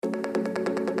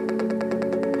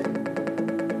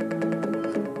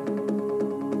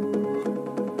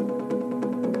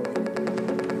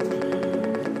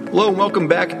Hello and welcome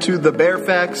back to the Bear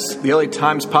Facts, the LA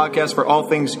Times podcast for all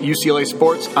things UCLA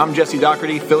sports. I'm Jesse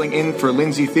Dougherty, filling in for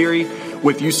Lindsay Theory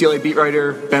with UCLA beat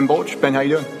writer Ben Bolch. Ben, how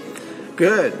you doing?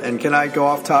 Good. And can I go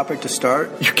off topic to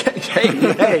start? You can,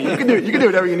 hey, you can do it. You can do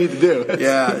whatever you need to do.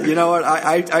 Yeah. You know what?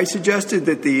 I suggested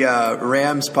that the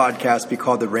Rams podcast be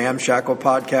called the Ramshackle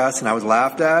podcast, and I was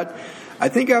laughed at. I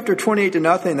think after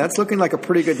 28-0, that's looking like a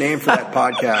pretty good name for that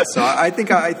podcast. So I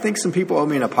think some people owe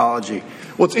me an apology.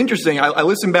 Well, it's interesting. I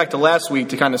listened back to last week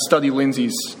to kind of study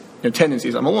Lindsay's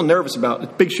tendencies. I'm a little nervous about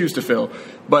it. Big shoes to fill.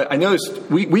 But I noticed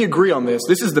we agree on this.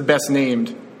 This is the best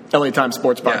named LA Times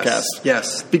sports podcast.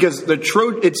 Yes. Because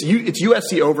it's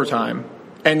USC overtime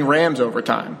and Rams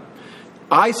overtime.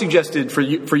 I suggested for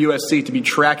USC to be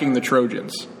tracking the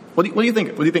Trojans. What do you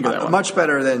think? What do you think of that one? Much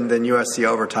better than USC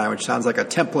overtime, which sounds like a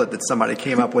template that somebody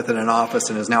came up with in an office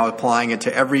and is now applying it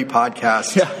to every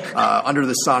podcast under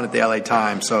the sun at the LA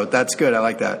Times. So that's good. I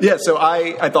like that. Yeah. So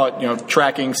I thought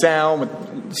tracking sound with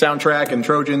soundtrack and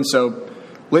Trojans. So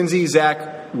Lindsay,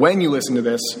 Zach, when you listen to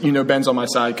this, Ben's on my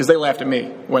side because they laughed at me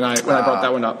when I brought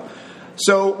that one up.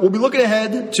 So we'll be looking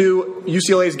ahead to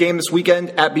UCLA's game this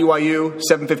weekend at BYU,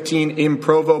 7:15 in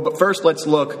Provo. But first, let's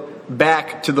look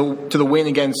back to the win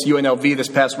against UNLV this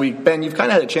past week. Ben, you've kind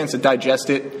of had a chance to digest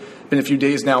it. Been a few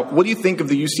days now. What do you think of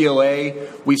the UCLA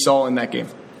we saw in that game?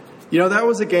 That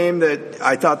was a game that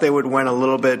I thought they would win a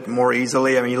little bit more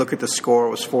easily. I mean, you look at the score;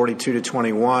 it was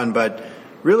 42-21, but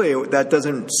really, that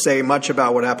doesn't say much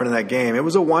about what happened in that game. It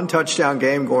was a one-touchdown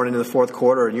game going into the fourth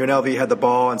quarter. UNLV had the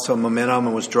ball and some momentum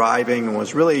and was driving and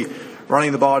was really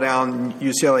running the ball down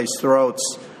UCLA's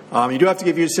throats. You do have to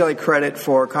give UCLA credit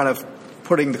for kind of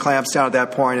putting the clamps down at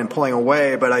that point and pulling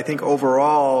away, but I think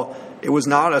overall it was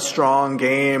not a strong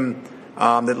game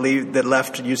that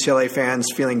left UCLA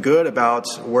fans feeling good about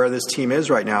where this team is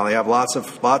right now. They have lots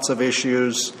of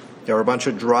issues. There were a bunch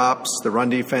of drops. The run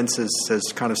defense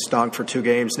has kind of stunk for 2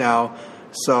 games now.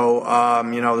 So,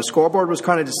 the scoreboard was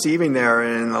kind of deceiving there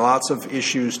and lots of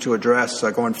issues to address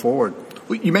going forward.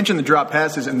 You mentioned the drop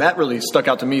passes, and that really stuck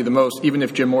out to me the most, even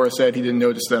if Jim Mora said he didn't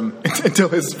notice them until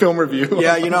his film review.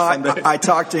 Yeah, I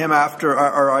talked to him after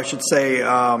our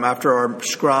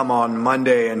scrum on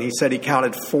Monday, and he said he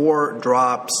counted 4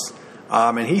 drops.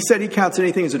 And he said he counts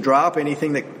anything as a drop,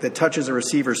 anything that touches a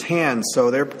receiver's hand.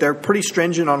 So they're pretty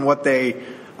stringent on what they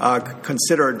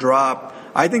consider a drop.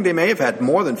 I think they may have had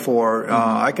more than 4.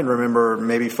 I can remember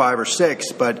maybe 5 or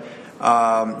 6. But,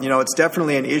 it's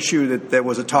definitely an issue that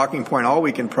was a talking point all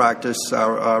week in practice.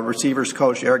 Receivers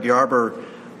coach Eric Yarber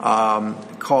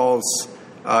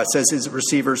says his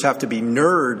receivers have to be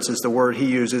nerds, is the word he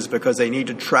uses, because they need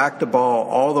to track the ball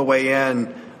all the way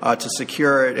in to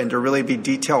secure it and to really be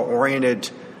detail-oriented.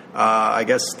 I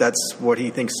guess that's what he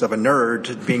thinks of a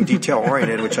nerd, being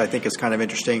detail-oriented, which I think is kind of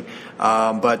interesting.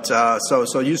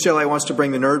 So UCLA wants to bring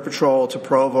the Nerd Patrol to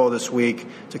Provo this week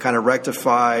to kind of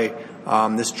rectify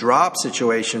this drop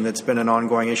situation that's been an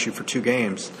ongoing issue for 2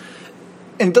 games.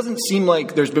 And it doesn't seem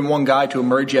like there's been one guy to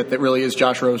emerge yet that really is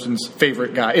Josh Rosen's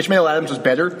favorite guy. Ishmael Adams was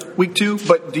better week 2,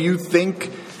 but do you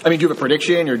have a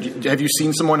prediction, or have you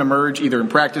seen someone emerge either in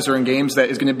practice or in games that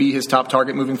is going to be his top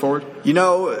target moving forward?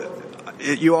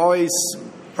 You always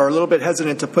are a little bit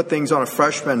hesitant to put things on a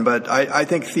freshman, but I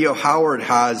think Theo Howard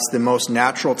has the most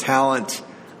natural talent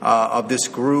of this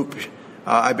group.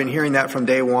 I've been hearing that from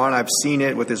day one. I've seen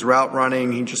it with his route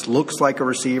running. He just looks like a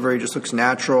receiver. He just looks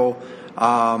natural.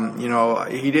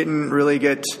 He didn't really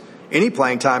get any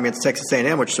playing time against Texas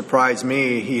A&M, which surprised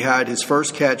me. He had his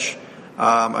first catch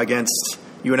against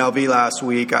UNLV last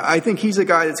week. I think he's a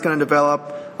guy that's going to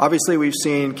develop. Obviously, we've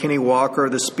seen Kenny Walker,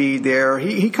 the speed there.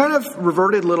 He kind of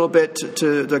reverted a little bit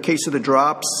to the case of the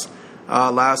drops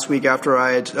last week after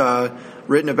I had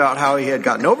written about how he had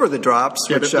gotten over the drops.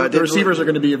 Yeah, which, the receivers are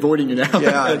going to be avoiding you now.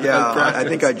 Yeah. I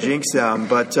think I jinxed them.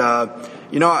 But,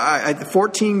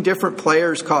 14 different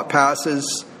players caught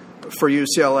passes for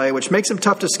UCLA, which makes them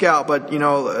tough to scout. But,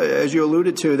 as you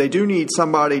alluded to, they do need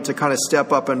somebody to kind of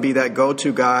step up and be that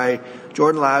go-to guy.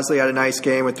 Jordan Lasley had a nice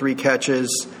game with 3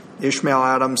 catches. Ishmael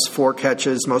Adams, 4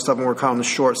 catches. Most of them were on the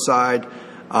short side.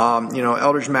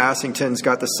 Eldridge Massington's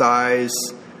got the size.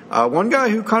 One guy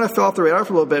who kind of fell off the radar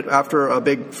for a little bit after a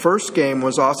big first game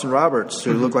was Austin Roberts,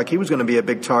 who looked like he was going to be a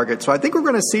big target. So I think we're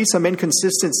going to see some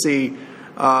inconsistency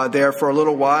there for a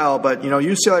little while. But,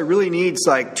 UCLA really needs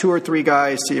like 2 or 3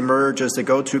 guys to emerge as the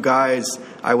go-to guys,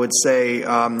 I would say,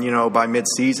 by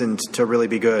mid-season to really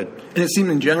good. And it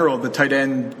seemed in general the tight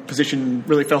end position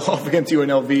really fell off against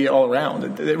UNLV all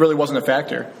around. It really wasn't a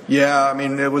factor. Yeah, I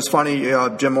mean, it was funny.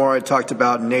 Jim Mora talked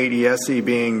about Nate Iesi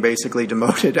being basically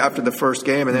demoted after the first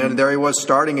game, and then there he was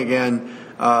starting again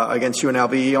against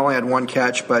UNLV. He only had 1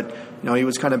 catch, but he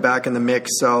was kind of back in the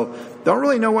mix. So don't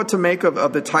really know what to make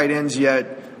of the tight ends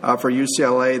yet. For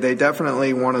UCLA, they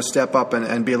definitely want to step up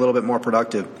and be a little bit more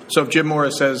productive. So if Jim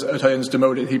Morris says a tight end's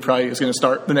demoted, he probably is going to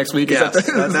start the next week. Yes, that's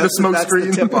the smoke screen.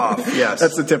 That's the tip-off, yes.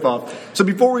 That's the tip-off. So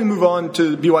before we move on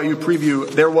to BYU preview,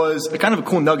 there was a kind of a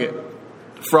cool nugget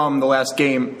from the last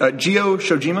game. Gio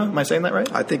Shojima, am I saying that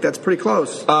right? I think that's pretty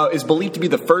close. Is believed to be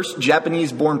the first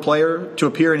Japanese-born player to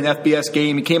appear in an FBS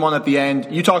game. He came on at the end.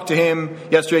 You talked to him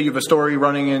yesterday. You have a story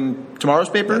running in tomorrow's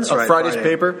paper, that's right, Friday's Friday.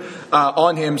 paper,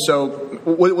 on him. So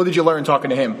what did you learn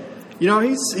talking to him?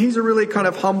 He's a really kind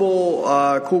of humble,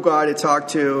 cool guy to talk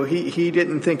to. He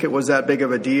didn't think it was that big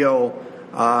of a deal.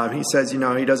 He says, he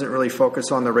doesn't really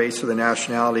focus on the race for the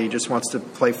nationality. He just wants to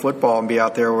play football and be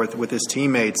out there with his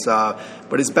teammates.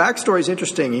 But his backstory is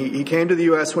interesting. He came to the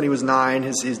U.S. when he was 9.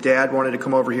 His dad wanted to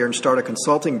come over here and start a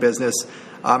consulting business.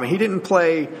 He didn't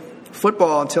play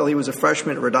football until he was a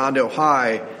freshman at Redondo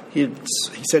High. He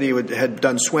said he had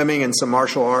done swimming and some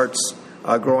martial arts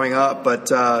growing up,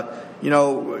 but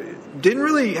didn't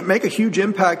really make a huge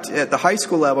impact at the high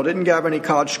school level. Didn't have any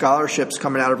college scholarships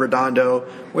coming out of Redondo.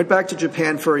 Went back to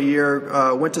Japan for a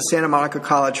year. Went to Santa Monica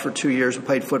College for 2 years and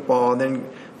played football, and then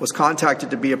was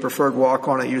contacted to be a preferred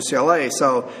walk-on at UCLA.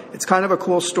 So it's kind of a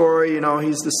cool story.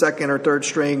 He's the second or third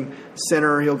string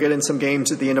center. He'll get in some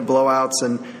games at the end of blowouts,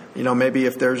 and maybe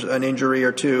if there's an injury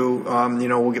or two,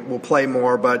 we'll play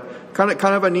more. But kind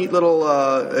of a neat little,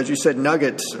 as you said,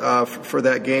 nugget for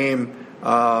that game.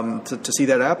 To see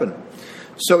that happen.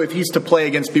 So if he's to play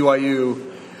against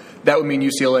BYU, that would mean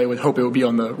UCLA would hope it would be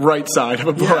on the right side of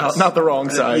a blowout, yes. Not the wrong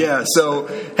side. Yes. So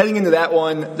heading into that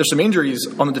one, there's some injuries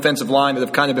on the defensive line that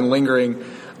have kind of been lingering.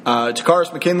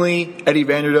 Takaris McKinley, Eddie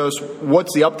Vanderdoes,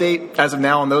 what's the update as of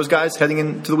now on those guys heading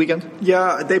into the weekend?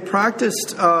 Yeah, they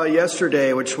practiced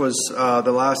yesterday, which was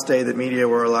the last day that media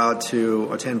were allowed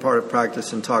to attend part of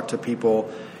practice and talk to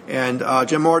people. And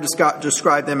Jim Moore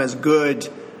described them as good,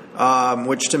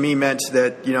 which to me meant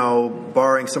that,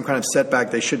 barring some kind of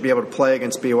setback, they should be able to play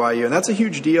against BYU. And that's a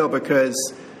huge deal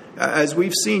because, as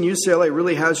we've seen, UCLA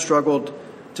really has struggled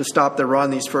to stop the run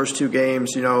these first two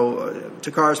games.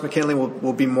 Takaris McKinley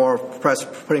will be more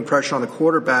putting pressure on the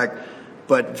quarterback,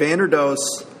 but Vanderdoes,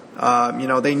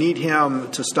 they need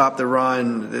him to stop the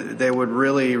run. They would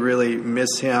really, really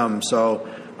miss him. So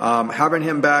having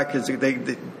him back,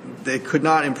 they could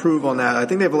not improve on that. I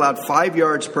think they've allowed 5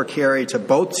 yards per carry to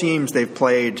both teams they've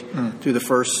played through the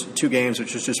first two games,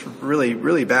 which is just really,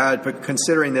 really bad. But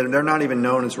considering that they're not even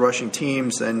known as rushing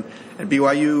teams, and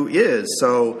BYU is,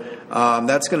 so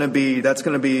that's going to be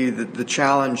the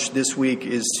challenge this week,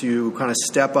 is to kind of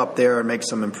step up there and make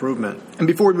some improvement. And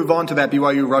before we move on to that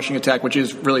BYU rushing attack, which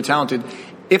is really talented,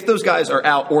 if those guys are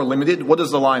out or limited, what does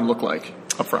the line look like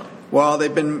up front? Well,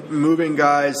 they've been moving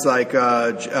guys like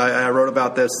I wrote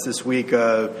about this week.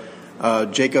 Jacob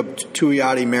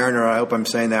Tuioti Mariner. I hope I'm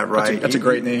saying that right. That's a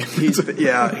great name. He's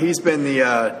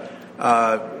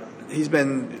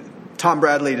been Tom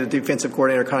Bradley, the defensive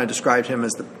coordinator, kind of described him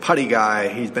as the putty guy.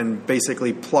 He's been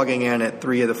basically plugging in at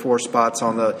 3 of the 4 spots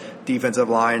on the defensive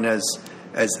line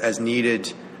as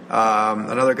needed.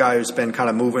 Another guy who's been kind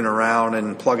of moving around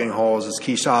and plugging holes is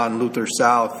Keyshawn Luther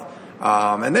South.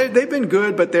 And they've been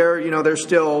good, but they're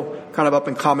still kind of up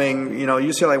and coming.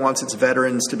 UCLA wants its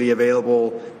veterans to be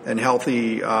available and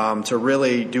healthy to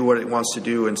really do what it wants to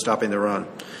do in stopping the run.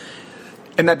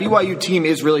 And that BYU team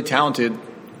is really talented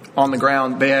on the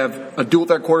ground. They have a dual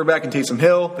threat quarterback in Taysom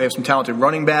Hill. They have some talented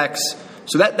running backs.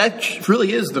 So that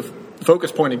really is the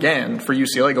focus point again for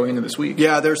UCLA going into this week.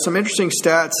 Yeah, there's some interesting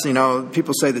stats.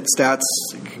 People say that stats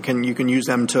you can use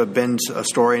them to bend a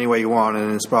story any way you want,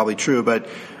 and it's probably true. But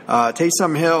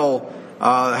Taysom Hill,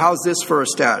 how's this for a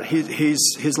stat?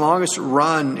 His longest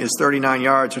run is 39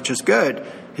 yards, which is good.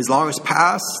 His longest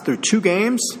pass through 2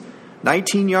 games,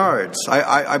 19 yards.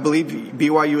 I believe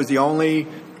BYU is the only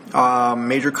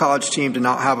major college team to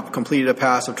not have completed a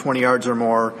pass of 20 yards or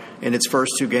more in its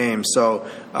first 2 games. So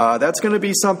that's going to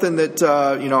be something that,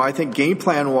 I think game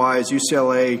plan-wise,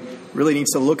 UCLA really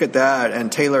needs to look at that and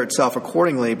tailor itself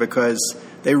accordingly, because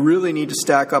they really need to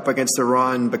stack up against the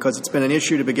run, because it's been an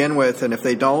issue to begin with, and if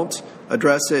they don't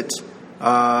address it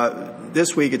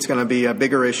this week, it's going to be a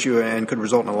bigger issue and could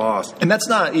result in a loss. And that's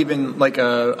not even like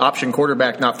a option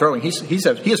quarterback not throwing. He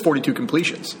has 42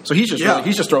 completions, so he's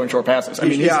just throwing short passes.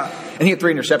 And he had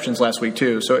 3 interceptions last week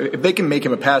too. So if they can make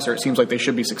him a passer, it seems like they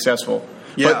should be successful.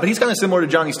 Yeah. But he's kind of similar to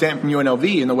Johnny Stanton from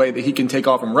UNLV in the way that he can take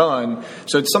off and run.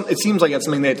 So it seems like that's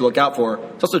something they have to look out for.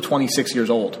 He's also 26 years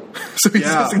old, so he's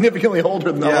significantly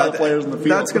older than a lot of players in the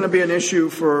field. That's going to be an issue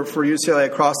for UCLA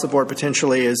across the board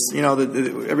potentially. Is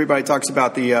everybody talks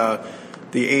about the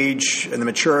the age and the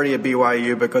maturity of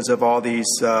BYU because of all these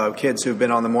kids who've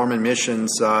been on the Mormon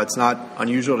missions. It's not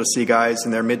unusual to see guys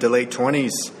in their mid to late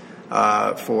 20s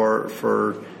for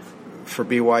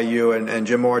BYU. And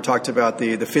Jim Mora talked about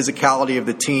the physicality of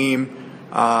the team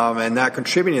and that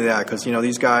contributing to that because,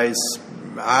 these guys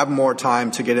have more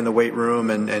time to get in the weight room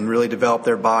and really develop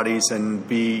their bodies and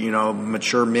be,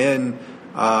 mature men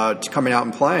coming out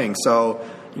and playing. So,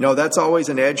 that's always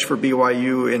an edge for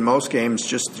BYU in most games,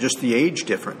 just the age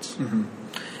difference. Mm-hmm.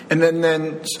 And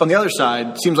then on the other side,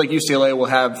 it seems like UCLA will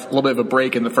have a little bit of a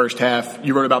break in the first half.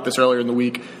 You wrote about this earlier in the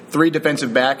week. 3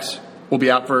 defensive backs will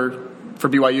be out for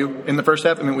BYU in the first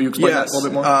half. I mean, will you explain that a little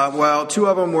bit more? Well, 2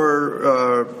 of them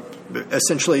were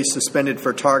essentially suspended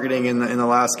for targeting in the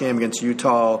last game against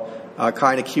Utah.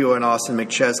 Kai Nakua and Austin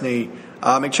McChesney.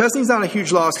 McChesney's not a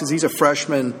huge loss because he's a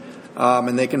freshman.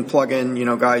 And they can plug in,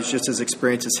 guys just as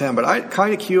experienced as him. But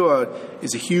Kai Nakua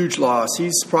is a huge loss.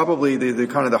 He's probably the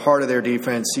kind of the heart of their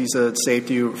defense. He's a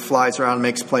safety who flies around,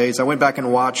 makes plays. I went back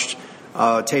and watched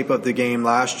tape of the game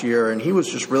last year, and he was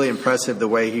just really impressive the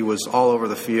way he was all over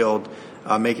the field,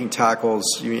 making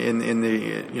tackles in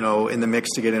the mix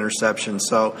to get interceptions.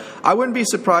 So I wouldn't be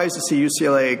surprised to see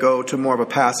UCLA go to more of a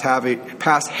pass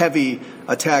heavy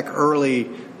attack early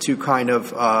to kind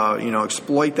of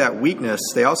exploit that weakness.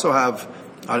 They also have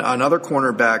another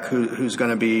cornerback who's going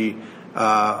to be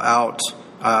out.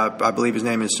 I believe his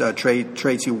name is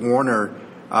Tracy Warner,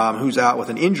 who's out with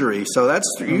an injury. So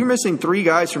you're missing 3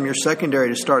 guys from your secondary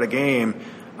to start a game.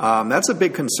 That's a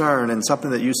big concern and something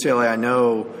that UCLA I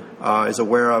know is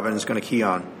aware of and is going to key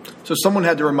on. So someone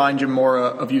had to remind Jim Mora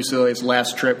of UCLA's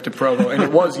last trip to Provo, and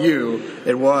it was you.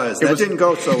 It didn't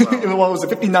go so well. It was a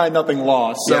 59-0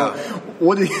 loss. So yeah.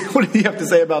 What did he have to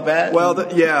say about that? Well,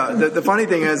 the funny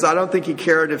thing is I don't think he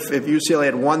cared if UCLA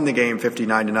had won the game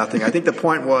 59-0. I think the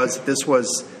point was this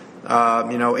was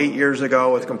 8 years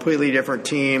ago with a completely different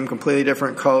team, completely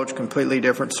different coach, completely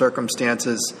different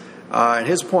circumstances. And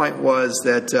his point was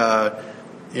that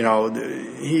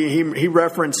he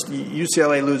referenced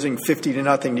UCLA losing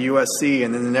 50-0 to USC,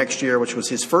 and then the next year, which was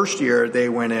his first year, they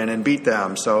went in and beat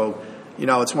them. So,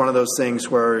 it's one of those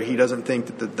things where he doesn't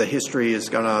think that the history is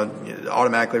going to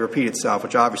automatically repeat itself,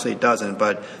 which obviously it doesn't.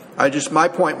 But my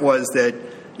point was that,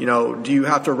 do you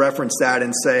have to reference that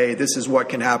and say this is what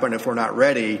can happen if we're not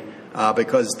ready?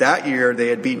 Because that year they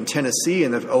had beaten Tennessee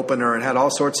in the opener and had all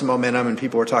sorts of momentum, and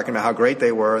people were talking about how great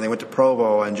they were, and they went to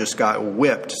Provo and just got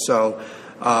whipped. So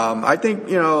I think,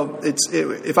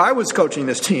 if I was coaching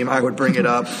this team, I would bring it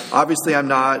up. Obviously, I'm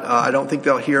not. I don't think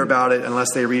they'll hear about it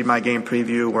unless they read my game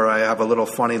preview where I have a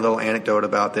funny little anecdote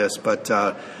about this. But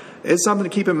it's something to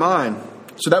keep in mind.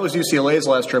 So that was UCLA's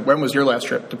last trip. When was your last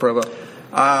trip to Provo?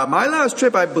 My last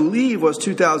trip, I believe, was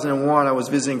 2001. I was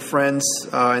visiting friends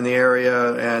in the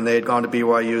area, and they had gone to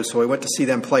BYU. So we went to see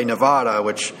them play Nevada,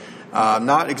 which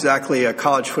not exactly a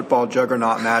college football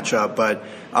juggernaut matchup, but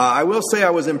I will say I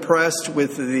was impressed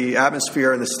with the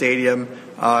atmosphere in the stadium.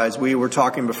 As we were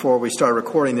talking before we started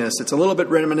recording this, it's a little bit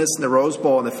reminiscent of the Rose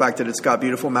Bowl in the fact that it's got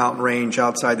beautiful mountain range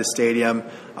outside the stadium,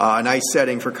 a nice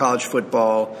setting for college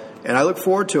football, and I look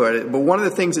forward to it. But one of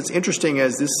the things that's interesting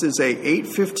is this is a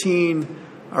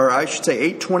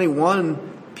 8:21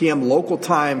 p.m. local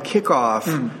time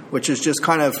kickoff, which is just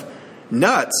kind of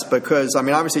nuts because,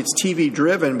 obviously it's TV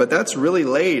driven, but that's really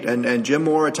late. And Jim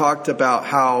Mora talked about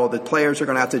how the players are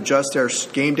going to have to adjust their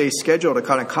game day schedule to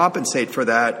kind of compensate for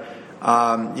that.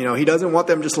 He doesn't want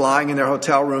them just lying in their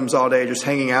hotel rooms all day, just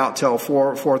hanging out till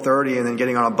 4:30 and then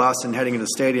getting on a bus and heading to the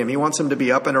stadium. He wants them to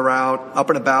be up and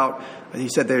about. He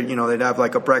said they'd have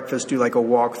like a breakfast, do like a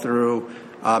walkthrough,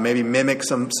 maybe mimic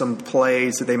some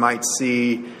plays that they might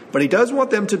see. But he does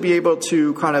want them to be able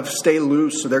to kind of stay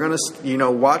loose. So they're going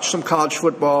to, watch some college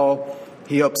football.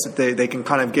 He hopes that they can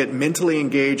kind of get mentally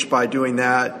engaged by doing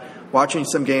that, watching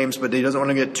some games, but he doesn't want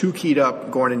to get too keyed up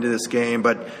going into this game.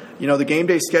 But, the game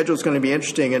day schedule is going to be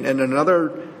interesting. And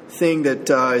another thing that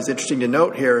is interesting to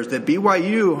note here is that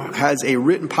BYU has a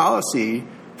written policy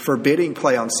forbidding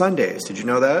play on Sundays. Did you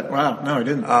know that? Wow, no, I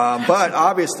didn't. But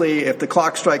obviously, if the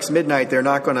clock strikes midnight, they're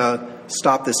not going to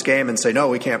stop this game and say, no,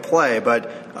 we can't play.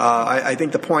 But I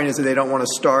think the point is that they don't want to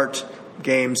start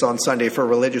games on Sunday for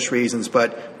religious reasons.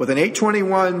 But with an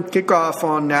 8:21 kickoff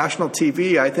on national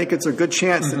TV, I think it's a good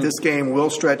chance that this game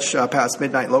will stretch past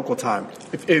midnight local time.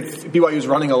 If BYU's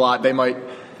running a lot, they might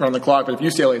run the clock. But if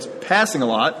UCLA is passing a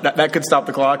lot, that could stop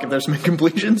the clock if there's some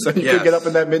incompletions. So you could get up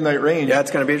in that midnight range. Yeah,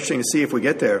 it's going to be interesting to see if we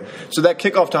get there. So that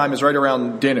kickoff time is right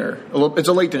around dinner. It's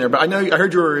a late dinner, but I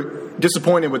heard you were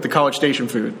disappointed with the College Station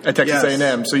food at Texas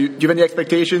A&M. So do you have any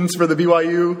expectations for the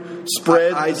BYU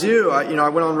spread? I do. I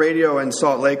went on radio in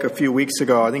Salt Lake a few weeks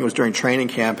ago. I think it was during training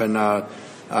camp, and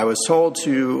I was told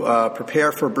to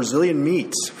prepare for Brazilian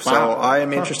meats. So I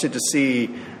am interested to see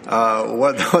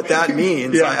what that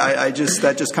means.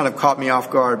 That just kind of caught me off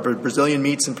guard. But Brazilian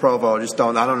meats in Provo, I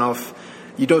don't know if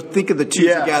you don't think of the two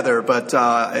together, but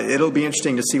it'll be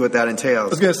interesting to see what that entails. I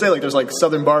was going to say, there's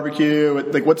Southern barbecue.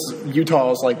 What's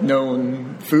Utah's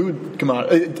known food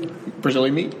commodity?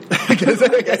 Brazilian meat. I guess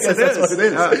that's what it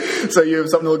is. Yeah. So you have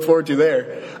something to look forward to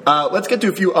there. Let's get to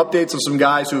a few updates of some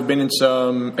guys who have been in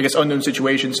some, unknown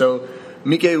situations. So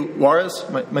Mike Juarez,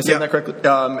 am I saying that correctly?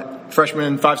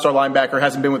 Freshman, 5-star linebacker,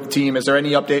 hasn't been with the team. Is there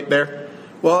any update there?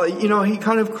 Well, he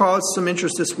kind of caused some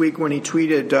interest this week when he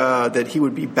tweeted that he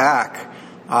would be back.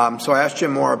 So I asked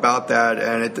Jim more about that,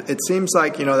 and it seems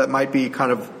like, that might be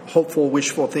kind of hopeful,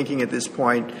 wishful thinking at this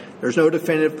point. There's no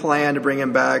definitive plan to bring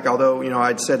him back, although,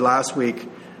 I'd said last week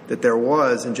that there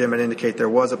was, and Jim had indicated there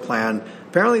was a plan.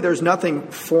 Apparently there's nothing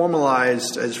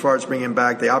formalized as far as bringing him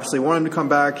back. They obviously want him to come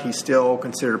back. He's still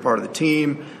considered a part of the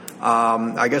team.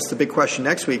 I guess the big question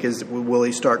next week is, will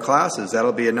he start classes?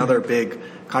 That'll be another big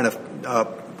kind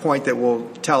of point that will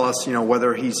tell us,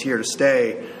 whether he's here to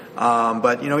stay.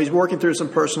 But he's working through some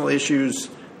personal issues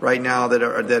right now that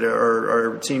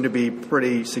are seem to be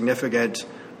pretty significant.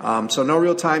 So no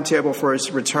real timetable for his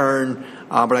return.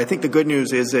 But I think the good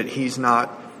news is that he's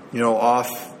not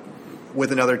off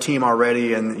with another team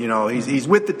already, and he's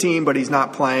with the team, but he's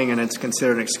not playing, and it's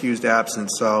considered an excused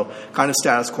absence. So kind of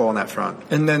status quo on that front.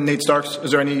 And then Nate Starks,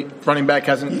 is there any running back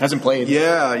hasn't played?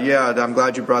 Yeah. I'm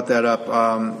glad you brought that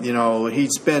up.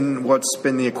 He's been what's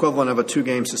been the equivalent of a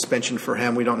 2-game suspension for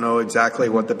him. We don't know exactly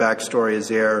what the backstory is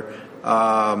there.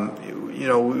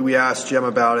 We asked Jim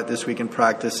about it this week in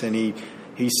practice, and he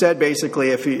said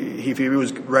basically if he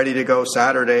was ready to go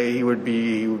Saturday, he would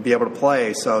be able to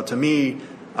play. So to me,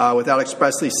 without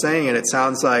expressly saying it, it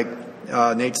sounds like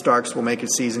Nate Starks will make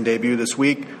his season debut this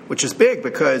week, which is big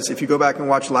because if you go back and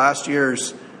watch last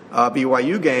year's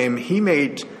BYU game, he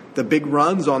made the big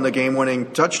runs on the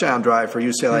game-winning touchdown drive for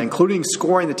UCLA, including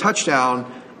scoring the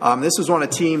touchdown. This was on a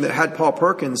team that had Paul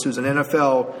Perkins, who's an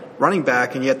NFL running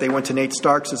back, and yet they went to Nate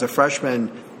Starks as a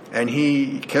freshman, and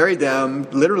he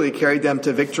literally carried them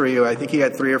to victory. I think he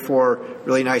had 3 or 4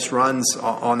 really nice runs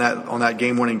on that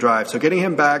game-winning drive. So getting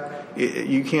him back,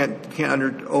 you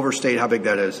can't overstate how big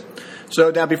that is. So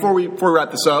now before we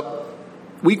wrap this up,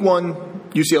 week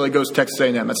 1, UCLA goes to Texas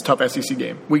A&M. That's a tough SEC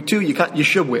game. Week 2, you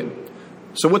should win.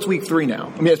 So what's week 3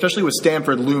 now? Especially with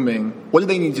Stanford looming, what do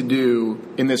they need to do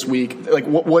in this week?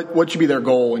 What should be their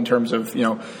goal in terms of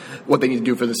what they need to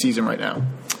do for the season right now?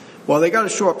 Well, they got to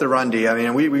shore up the run D.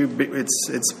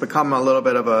 It's become a little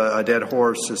bit of a dead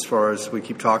horse as far as we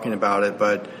keep talking about it.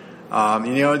 But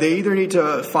they either need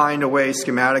to find a way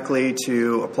schematically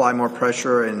to apply more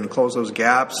pressure and close those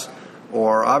gaps,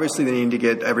 or obviously they need to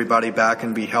get everybody back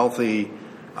and be healthy.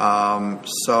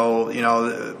 That's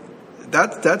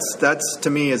to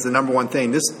me is the number one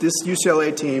thing. This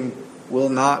UCLA team will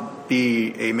not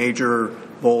be a major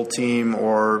bowl team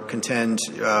or contend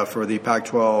for the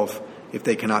Pac-12 if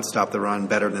they cannot stop the run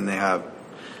better than they have.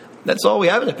 That's all we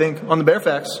have, I think, on the Bear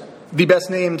Facts, the best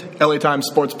named LA Times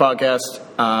sports podcast.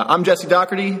 I'm Jesse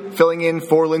Dougherty, filling in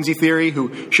for Lindsay Theory,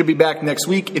 who should be back next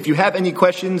week. If you have any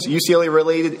questions UCLA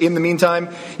related in the meantime,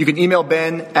 you can email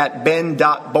Ben at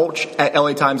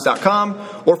ben.bolch@latimes.com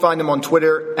or find him on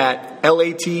Twitter at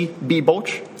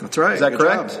latbbolch. That's right. Is that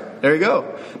correct? Job. There you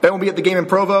go. Ben will be at the game in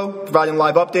Provo providing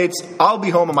live updates. I'll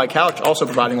be home on my couch also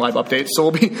providing live updates.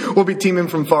 So we'll be teaming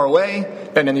from far away.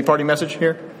 Ben, any parting message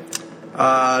here?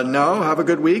 No, have a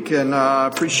good week, and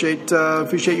appreciate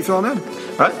you filling in. All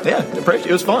right, appreciate it.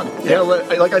 It was fun. Yeah,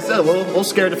 like I said, a little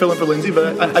scared to fill in for Lindsay,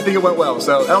 but I think it went well.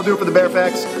 So that'll do it for the Bear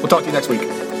Facts. We'll talk to you next week.